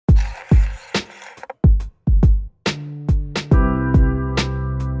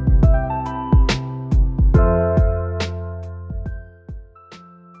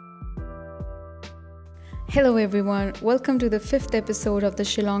Hello everyone, welcome to the fifth episode of the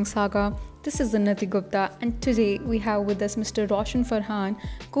Shillong Saga. This is Unnati Gupta, and today we have with us Mr. Roshan Farhan,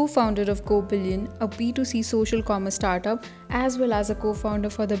 co-founder of Gobillion, a B2C social commerce startup, as well as a co-founder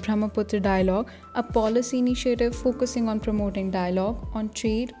for the Brahmaputra Dialogue, a policy initiative focusing on promoting dialogue on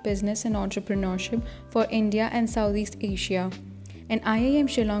trade, business and entrepreneurship for India and Southeast Asia. An IIM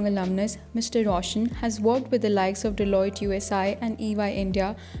Shillong alumnus, Mr. Roshan has worked with the likes of Deloitte USI and EY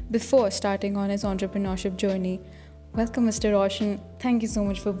India before starting on his entrepreneurship journey. Welcome, Mr. Roshan. Thank you so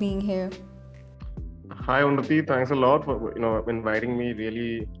much for being here. Hi, Unnati. Thanks a lot for inviting me.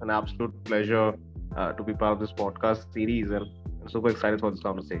 Really, an absolute pleasure to be part of this podcast series, and I'm super excited for this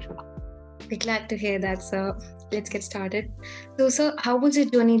conversation. We're glad to hear that, sir. Let's get started. So, sir, how was your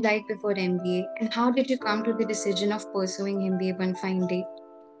journey like before MBA, and how did you come to the decision of pursuing MBA one fine day?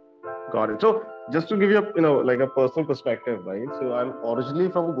 Got it. So, just to give you a personal perspective, right? So, I'm originally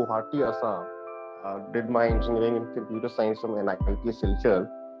from Guwahati, Assam. Did my engineering in computer science from NIT Silchar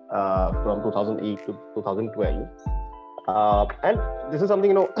from 2008 to 2012. And this is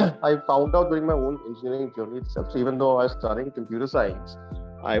something, I found out during my own engineering journey itself. So even though I was studying computer science,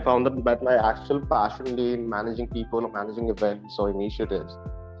 I found that my actual passion lay in managing people, managing events or initiatives.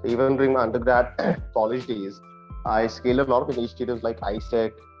 So even during my undergrad college days, I scaled a lot of initiatives like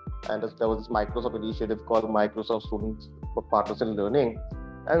ISEC, and there was this Microsoft initiative called Microsoft Students for Partners in Learning.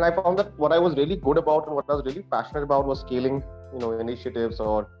 And I found that what I was really good about and what I was really passionate about was scaling, initiatives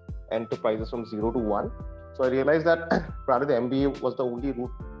or enterprises from 0 to 1. So I realized that rather the MBA was the only route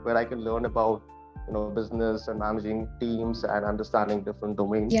where I can learn about business and managing teams and understanding different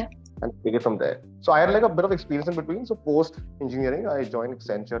domains and take it from there. So I had a bit of experience in between. So post engineering, I joined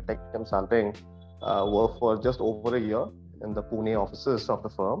Accenture Tech Consulting, worked for just over a year in the Pune offices of the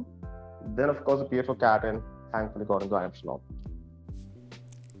firm. Then of course appeared for CAT and thankfully got into IIM Shillong.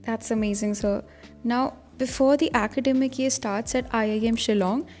 That's amazing, sir. Now, before the academic year starts at IIM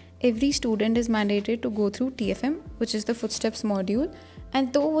Shillong, every student is mandated to go through TFM, which is the Footsteps module.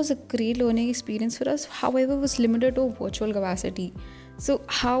 And though it was a great learning experience for us, however, was limited to a virtual capacity. So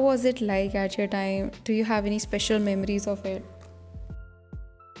how was it like at your time? Do you have any special memories of it?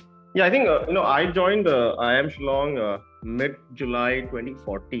 Yeah, I think, I joined IIM Shillong mid-July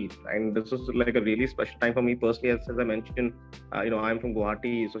 2014. And this was a really special time for me personally. As I mentioned, I'm from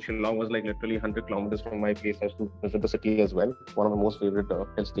Guwahati. So Shillong was literally 100 kilometers from my place. I used to visit the city as well. One of the most favorite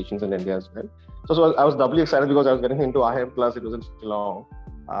hill stations in India as well. So I was doubly excited because I was getting into IIM, plus it was in Shillong.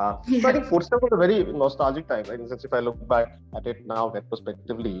 So I think Footsteps was a very nostalgic time, right? Since if I look back at it now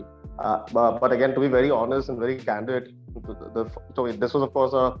retrospectively, but again, to be very honest and very candid, so this was of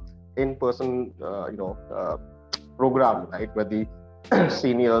course a in-person, program, right? Where the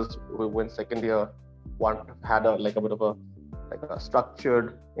seniors who went second year had a bit of a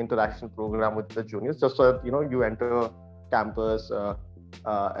structured interaction program with the juniors, just so that you enter campus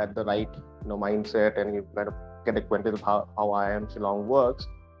at the right mindset and you kind of get acquainted with how IIM Shillong works.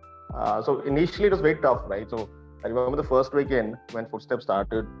 So initially it was very tough, right? So I remember the first weekend when Footsteps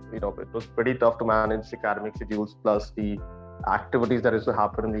started, it was pretty tough to manage academic schedules plus the activities that used to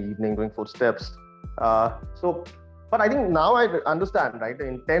happen in the evening during Footsteps. But I think now I understand, right? The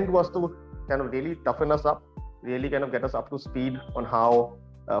intent was to kind of really toughen us up, really kind of get us up to speed on how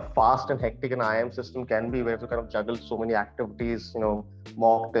fast and hectic an IIM system can be, where you have to kind of juggle so many activities,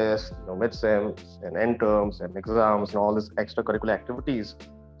 mock tests, midsems and end terms and exams and all these extracurricular activities.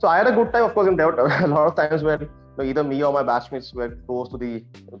 So I had a good time, of course, in there. A lot of times where either me or my batchmates were close to the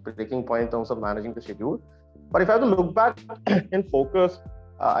breaking point in terms of managing the schedule. But if I have to look back and focus,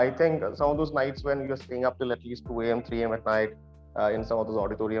 I think some of those nights when you're staying up till at least 2 a.m., 3 a.m. at night in some of those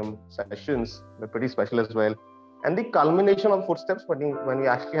auditorium sessions were pretty special as well. And the culmination of Footsteps when we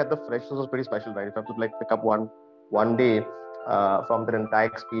actually had the freshers was pretty special, right? If I have to pick up one day from that entire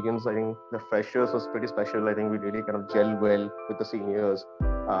experience, I think the freshers was pretty special. I think we really kind of gelled well with the seniors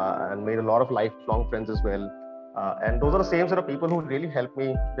and made a lot of lifelong friends as well. And those are the same set of people who really helped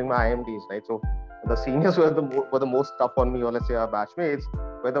me during my IIM days, right? So the seniors were the most tough on me, or let's say our batchmates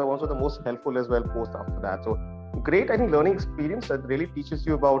were the ones who were the most helpful as well post after that. So great, I think, learning experience that really teaches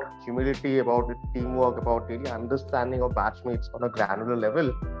you about humility, about teamwork, about really understanding of batchmates on a granular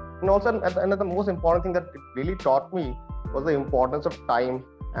level. And also, and the most important thing that it really taught me was the importance of time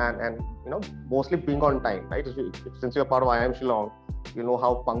and mostly being on time, right? Since you're part of IIM Shillong, you know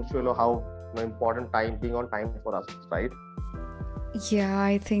how punctual or how important being on time for us, right? Yeah,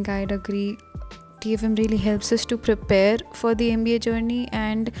 I think I'd agree. TFM really helps us to prepare for the MBA journey,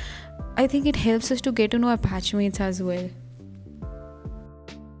 and I think it helps us to get to know our batchmates as well.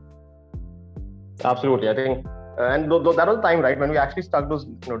 Absolutely, I think, and that was the time, right, when we actually struck those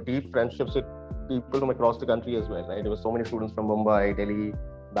deep friendships with people from across the country as well, right? There were so many students from Mumbai, Delhi,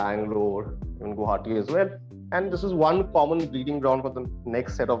 Bangalore, even Guwahati as well. And this is one common breeding ground for the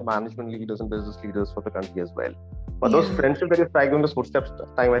next set of management leaders and business leaders for the country as well. But those friendships that you strike in those footsteps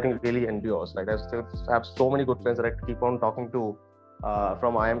time, I think really endures. Right? I still have so many good friends that I keep on talking to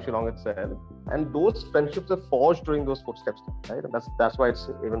from IIM Shillong itself, and those friendships are forged during those footsteps, right? And that's why it's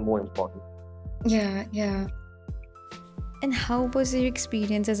even more important. Yeah. And how was your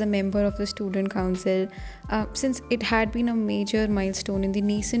experience as a member of the student council? Since it had been a major milestone in the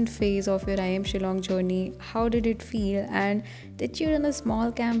nascent phase of your IIM Shillong journey, how did it feel? And did you run a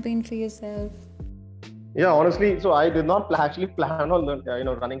small campaign for yourself? Yeah, honestly, so I did not actually plan on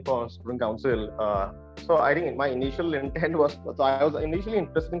running for student council. So I think my initial intent was, so I was initially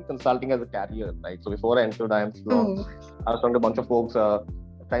interested in consulting as a career, right? So before I entered IIM Shillong, I was talking to a bunch of folks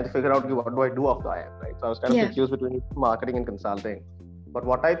trying to figure out what do I do after IIM, right? So I was kind of confused between marketing and consulting. But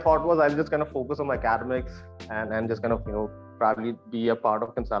what I thought was I'll just kind of focus on my academics and just kind of probably be a part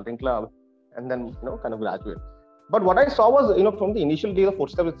of consulting club and then kind of graduate. But what I saw was, from the initial days of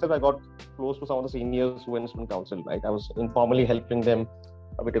Footsteps itself, I got close to some of the seniors who were in student council, right? I was informally helping them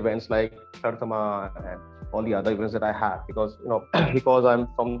with events like Shartama and all the other events that I had because, because I'm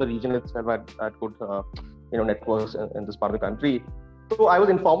from the region itself, I had good, networks in this part of the country. So I was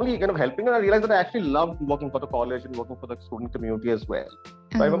informally kind of helping, and I realized that I actually loved working for the college and working for the student community as well.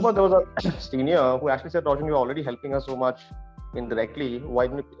 So I remember there was a senior who actually said, Roshan, you're already helping us so much indirectly. Why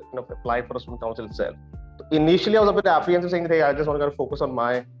didn't you apply for a student council itself? Initially, I was a bit apprehensive, saying, "Hey, I just want to focus on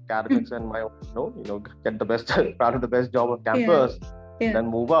my academics and my, get the best, part of the best job on campus, then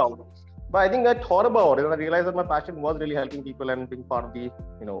move out." But I think I thought about it, and I realized that my passion was really helping people and being part of the,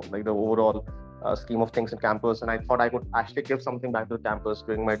 the overall scheme of things in campus. And I thought I could actually give something back to the campus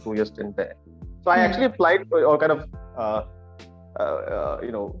during my 2 years stint there. So I actually applied or kind of,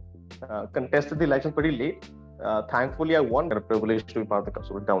 contested the election pretty late. Thankfully, I won. I had a privilege to be part of the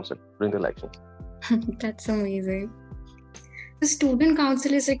student council during the election. That's amazing. The student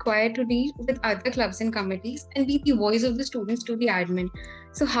council is required to deal with other clubs and committees and be the voice of the students to the admin.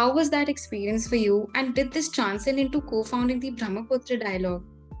 So how was that experience for you? And did this transcend into co-founding the Brahmaputra Dialogue?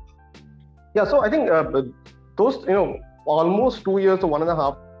 Yeah, so I think those, almost 2 years to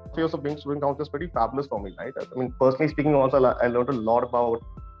 1.5 years of being student council is pretty fabulous for me, right? I mean, personally speaking, also I learned a lot about,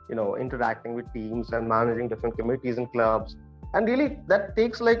 interacting with teams and managing different committees and clubs. And really, that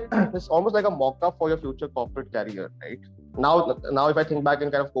takes it's almost like a mock-up for your future corporate career, right? Now, if I think back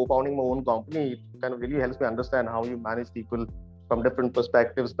and kind of co-founding my own company, it kind of really helps me understand how you manage people from different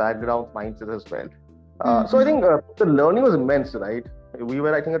perspectives, backgrounds, mindsets as well. So I think the learning was immense, right? We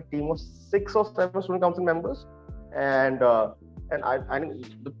were, I think, a team of 6 or 7 student council members, and I think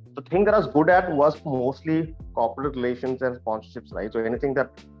the thing that I was good at was mostly corporate relations and sponsorships, right? So anything that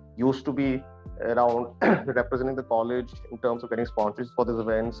used to be around representing the college in terms of getting sponsors for these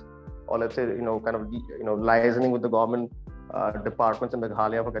events, or let's say, kind of, liaising with the government departments in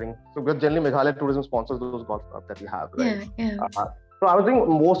Meghalaya for getting, so because generally Meghalaya tourism sponsors those golf clubs that we have, right? So I was doing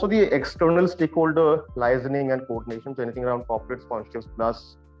most of the external stakeholder liaising and coordination, so anything around corporate sponsorships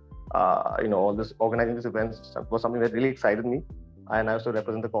plus, all this organizing these events was something that really excited me, and I also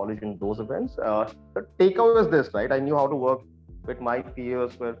represent the college in those events. The takeaway was this, right? I knew how to work with my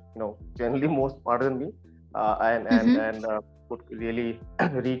peers were, generally more smarter than me, and could really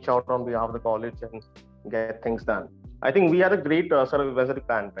reach out on behalf of the college and get things done. I think we had a great sort of events that we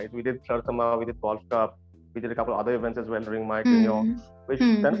planned, right? We did Shartama, we did Golf Cup, we did a couple of other events as well during my tenure, which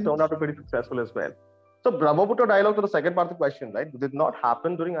then turned out to be pretty successful as well. So Brahmaputra Dialogue, to the second part of the question, right, did not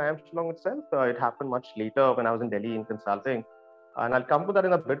happen during IIM Shillong itself. It happened much later when I was in Delhi in consulting. And I'll come to that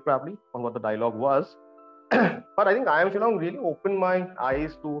in a bit probably on what the dialogue was. But I think IIM Shillong really opened my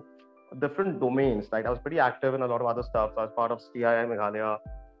eyes to different domains, right? I was pretty active in a lot of other stuff. So I was part of CII Meghalaya,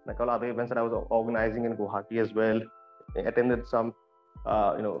 like all other events that I was organizing in Guwahati as well. I attended some,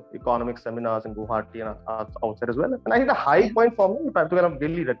 economic seminars in Guwahati and outside as well. And I think the high point for me, if I have to kind of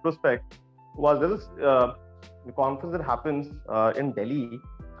really retrospect, was this conference that happens in Delhi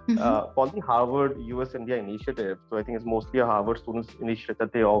called the Harvard US India Initiative. So I think it's mostly a Harvard students initiative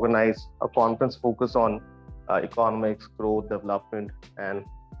that they organize a conference focused on economics, growth, development, and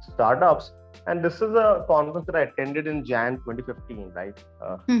startups. And this is a conference that I attended in Jan 2015, right?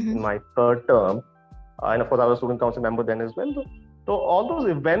 In my third term. And of course, I was a student council member then as well. So all those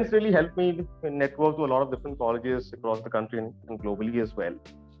events really helped me network to a lot of different colleges across the country and globally as well.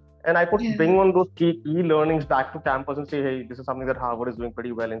 And I could bring on those key learnings back to campus and say, hey, this is something that Harvard is doing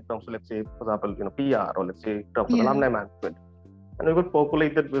pretty well in terms of, let's say, for example, PR, or let's say in terms of alumni management. And we could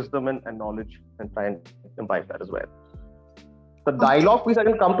percolate that wisdom and knowledge and try and imbibe that as well. The dialogue piece, I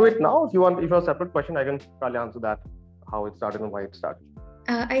can come to it now. If you have a separate question, I can probably answer that, how it started and why it started.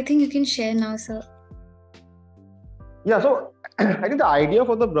 I think you can share now, sir. Yeah, so I think the idea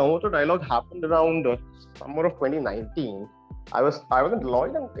for the Brahmotra dialogue happened around summer of 2019. I was in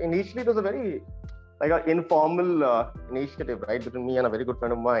Deloitte, and initially it was a very like an informal initiative, right, between me and a very good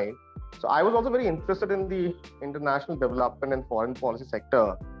friend of mine. So I was also very interested in the international development and foreign policy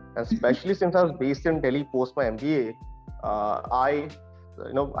sector, and especially since I was based in Delhi post my MBA, I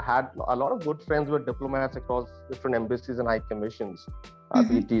had a lot of good friends who were diplomats across different embassies and high commissions,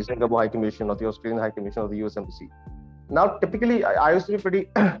 be it the Singapore High Commission or the Australian High Commission or the US Embassy. Now, typically, I used to be pretty,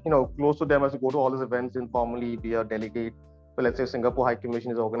 close to them as to go to all these events informally, be a delegate. So let's say Singapore High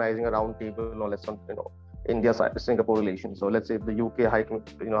Commission is organizing a round table, or let's say, India Singapore relations. So let's say the UK High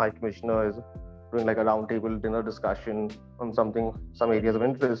Commissioner is doing like a round table dinner discussion on some areas of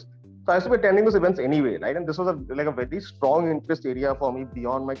interest. So I used to be attending those events anyway, right? And this was a very strong interest area for me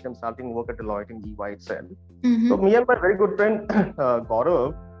beyond my consulting work at Deloitte and EY itself. So me and my very good friend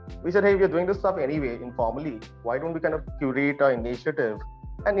Gaurav, we said, hey, we're doing this stuff anyway, informally. Why don't we kind of curate our initiative?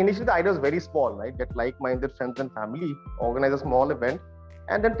 And initially the idea was very small, right? Get like-minded friends and family, organize a small event,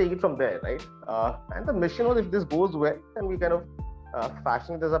 and then take it from there, right? And the mission was, if this goes well, then we kind of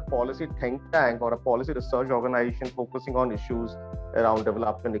fashion it as a policy think tank or a policy research organization focusing on issues around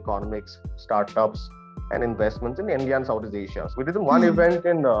development, economics, startups, and investments in India and Southeast Asia. So we did one event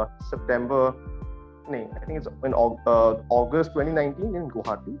in September. I think it's in August 2019 in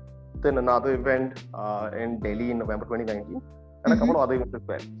Guwahati. Then another event in Delhi in November 2019, and a couple of other events as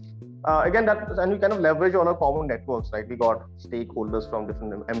well. And we kind of leverage on our common networks, right? We got stakeholders from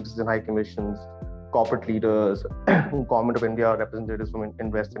different embassies and high commissions, corporate leaders, Government of India representatives from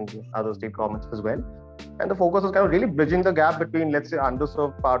Invest and other state governments as well. And the focus was kind of really bridging the gap between, let's say,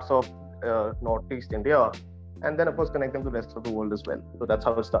 underserved parts of Northeast India, and then of course connect them to the rest of the world as well. So that's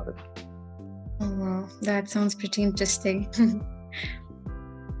how it started. Oh, wow, that sounds pretty interesting.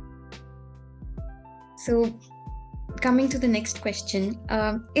 So, coming to the next question,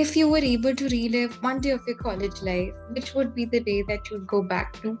 if you were able to relive one day of your college life, which would be the day that you'd go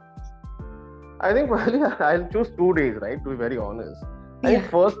back to? I think probably I'll choose 2 days, right? To be very honest. I think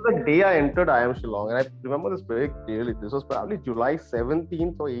first the day I entered IIM Shillong, and I remember this very clearly. This was probably July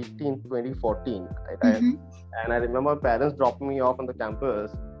 17th or 18th, 2014. Right? And I remember parents dropping me off on the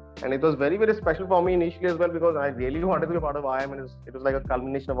campus. And it was very, very special for me initially as well, because I really wanted to be part of IIM, and it was like a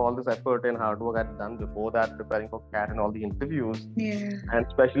culmination of all this effort and hard work I'd done before that, preparing for CAT and all the interviews. Yeah. And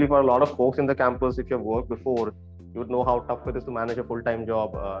especially for a lot of folks in the campus, if you've worked before, you would know how tough it is to manage a full-time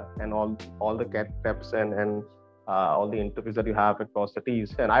job and all the CAT preps and all the interviews that you have across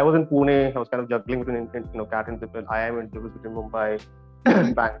cities. And I was in Pune. I was kind of juggling between CAT and IIM interviews between Mumbai,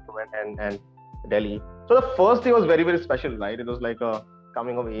 Bangalore, and Delhi. So the first day was very, very special, right? It was like a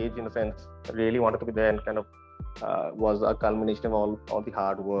coming of age in a sense. I really wanted to be there, and kind of was a culmination of all the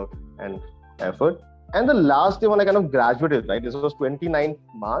hard work and effort. And the last day when I kind of graduated, right? This was 29th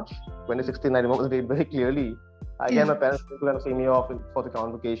March 2016. I remember the date very clearly. Again, my parents kind of sent me off for the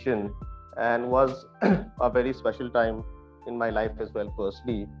convocation, and was a very special time in my life as well,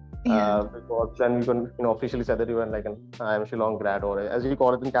 personally. Because then you can officially say that you were like an IIM Shillong grad, or as you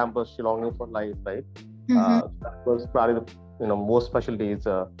call it in campus, Shillong for life, right? That was probably the most special days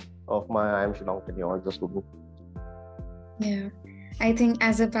of my IIM Shillong tenure as a student. Yeah, I think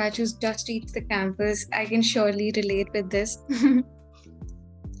as a batch who's just reached the campus, I can surely relate with this.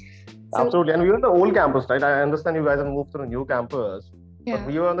 Absolutely, and we were in the old campus, right? I understand you guys have moved to the new campus, but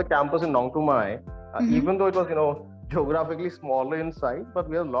we were on the campus in Nong Tumai, even though it was geographically smaller in size, but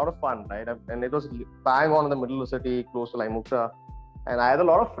we had a lot of fun, right? And it was bang on in the middle of the city, close to Laimukta. And I had a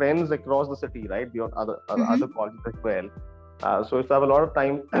lot of friends across the city, right? Beyond other colleges as well. So if I have a lot of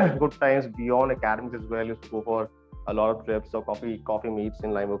time, good times beyond academics as well, used to go for a lot of trips or coffee meets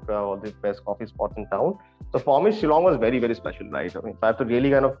in Laimukta, all the best coffee spots in town. So for me, Shillong was very, very special, right? I mean, if I have to really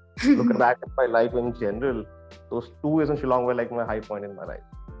kind of look back at my life in general, those 2 years in Shillong were like my high point in my life.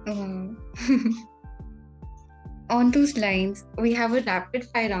 On those lines, we have a rapid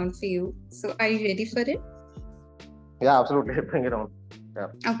fire round for you. So are you ready for it? Yeah, absolutely. Bring it on. Yeah.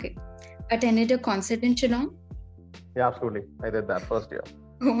 Okay. Attended a concert in Shillong? Yeah, absolutely. I did that first year.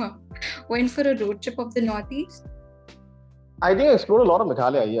 Wow. Went for a road trip of the Northeast? I think I explored a lot of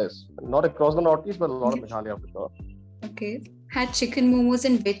Meghalaya, yes. Not across the Northeast, but a lot of Meghalaya for sure. Okay. Had chicken momos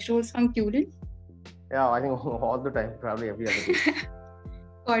and veg rolls from Kulin? Yeah, I think all the time, probably every other day.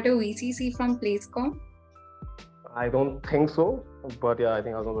 Got a VCC from PlaceCom? I don't think so, but yeah, I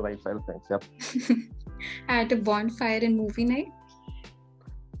think I was on the right side of things. Yeah. Had a bonfire and movie night?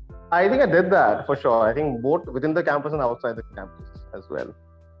 I think I did that for sure. I think both within the campus and outside the campus as well.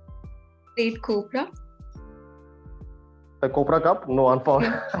 Played Cobra? The Cobra Cup? No,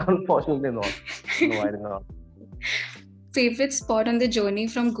 unfortunately not. No, I did not. Favorite spot on the journey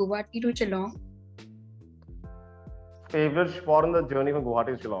from Guwahati to Shillong? Favorite spot on the journey from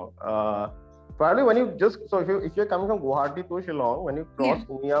Guwahati to Shillong? Probably when you just, so if you're coming from Guwahati to Shillong, when you cross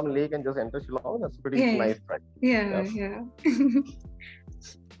Umiam Lake and just enter Shillong, that's a pretty nice track. Yeah.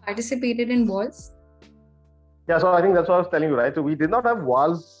 Participated in walls? Yeah, so I think that's what I was telling you, right? So we did not have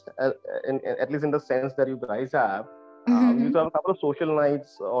walls, at least in the sense that you guys have. We used to have a couple of social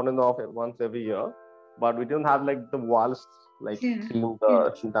nights on and off once every year, but we didn't have like the walls, like themed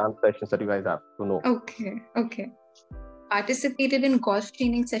dance sessions that you guys have to know. Okay. Participated in golf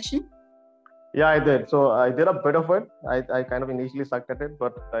training session? Yeah, I did. So I did a bit of it. I kind of initially sucked at it,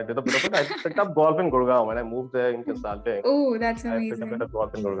 but I did a bit of it. I picked up golf in Gurgaon when I moved there in consulting. Oh, that's amazing. I picked up a bit of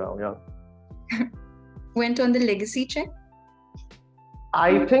golf in Gurgaon, yeah. Went on the legacy check?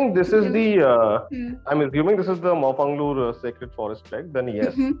 I think this is I'm assuming this is the Mawphanglur Sacred Forest trek. Then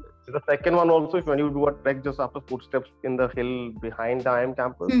yes. The second one also, if when you do a trek just after footsteps in the hill behind the IM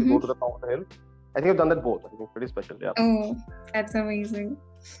campus, you go to the top of the hill. I think I've done that both. I think it's pretty special, yeah. Oh, that's amazing.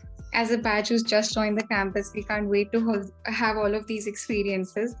 As a batch who's just joined the campus, we can't wait to have all of these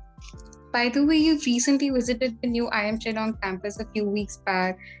experiences. By the way, you recently visited the new IM Shillong campus a few weeks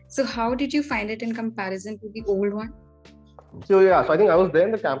back. So how did you find it in comparison to the old one? So I think I was there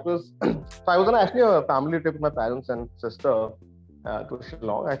in the campus. So I was on actually a family trip with my parents and sister to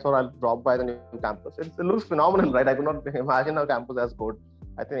Shillong. I thought I'll drop by the new campus. It looks phenomenal, right? I could not imagine a campus as good.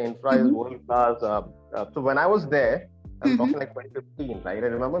 I think infra is world class. So when I was there, I'm talking like 2015, right? I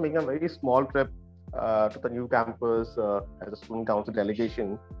remember making a very small trip to the new campus as a student council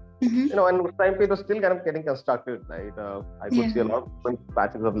delegation. You know, and time it was still kind of getting constructed, right? I could see a lot of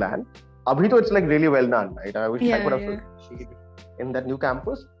patches of land. Abhi, it's like really well done, right? I wish I could have seen in that new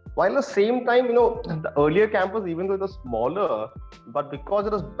campus. While at the same time, you know, the earlier campus, even though it was smaller, but because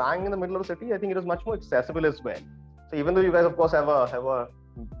it was bang in the middle of the city, I think it was much more accessible as well. So even though you guys, of course, have a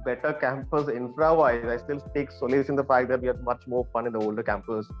better campus infra-wise, I still take solace in the fact that we had much more fun in the older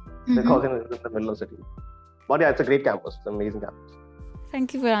campus because it was in the middle of the city. But yeah, it's a great campus. It's an amazing campus.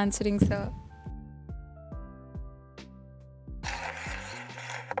 Thank you for answering, sir.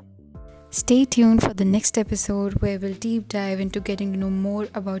 Stay tuned for the next episode where we'll deep dive into getting to know more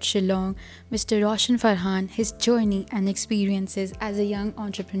about Shillong, Mr. Roshan Farhan, his journey and experiences as a young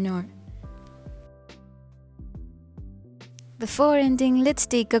entrepreneur. Before ending, let's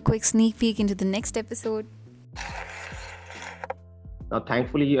take a quick sneak peek into the next episode. Now,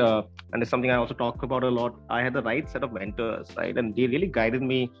 thankfully, and it's something I also talk about a lot, I had the right set of mentors, right? And they really guided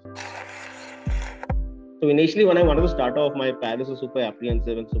me. So initially, when I wanted to start off, my parents were super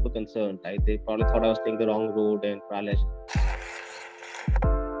apprehensive and super concerned, right? They probably thought I was taking the wrong road and probably.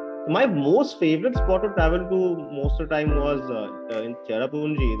 My most favorite spot to travel to most of the time was in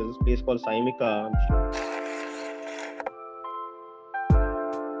Cherrapunji. There's this place called Saimika.